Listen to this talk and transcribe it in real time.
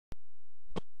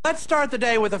Let's start the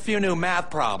day with a few new math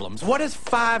problems. What is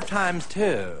 5 times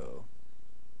 2?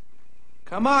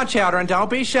 Come on, children,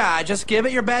 don't be shy. Just give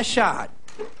it your best shot.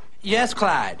 Yes,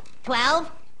 Clyde.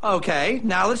 12. Okay,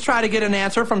 now let's try to get an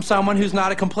answer from someone who's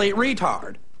not a complete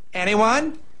retard.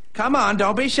 Anyone? Come on,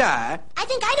 don't be shy. I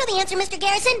think I know the answer, Mr.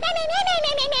 Garrison.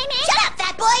 Shut up,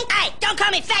 fat boy! Hey, don't call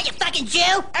me fat, you fucking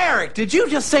Jew! Eric, did you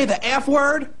just say the F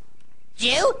word?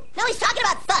 Jew? No, he's talking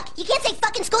about fuck. You can't say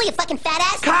fuck in school, you fucking fat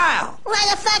ass. Kyle! Why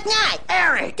the fuck not?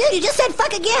 Eric! Dude, you just said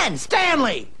fuck again!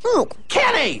 Stanley! Who?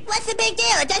 Kenny! What's the big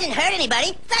deal? It doesn't hurt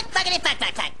anybody. Fuck, fuckity, fuck,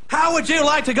 fuck, fuck. How would you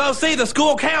like to go see the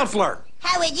school counselor?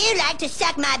 How would you like to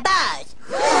suck my balls?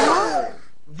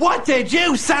 What did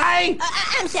you say?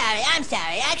 I'm sorry.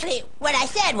 Actually, what I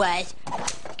said was...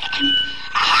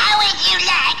 How would you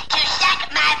like to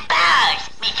suck my balls,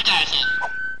 Mr. Garrison?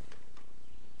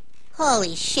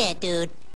 Holy shit, dude.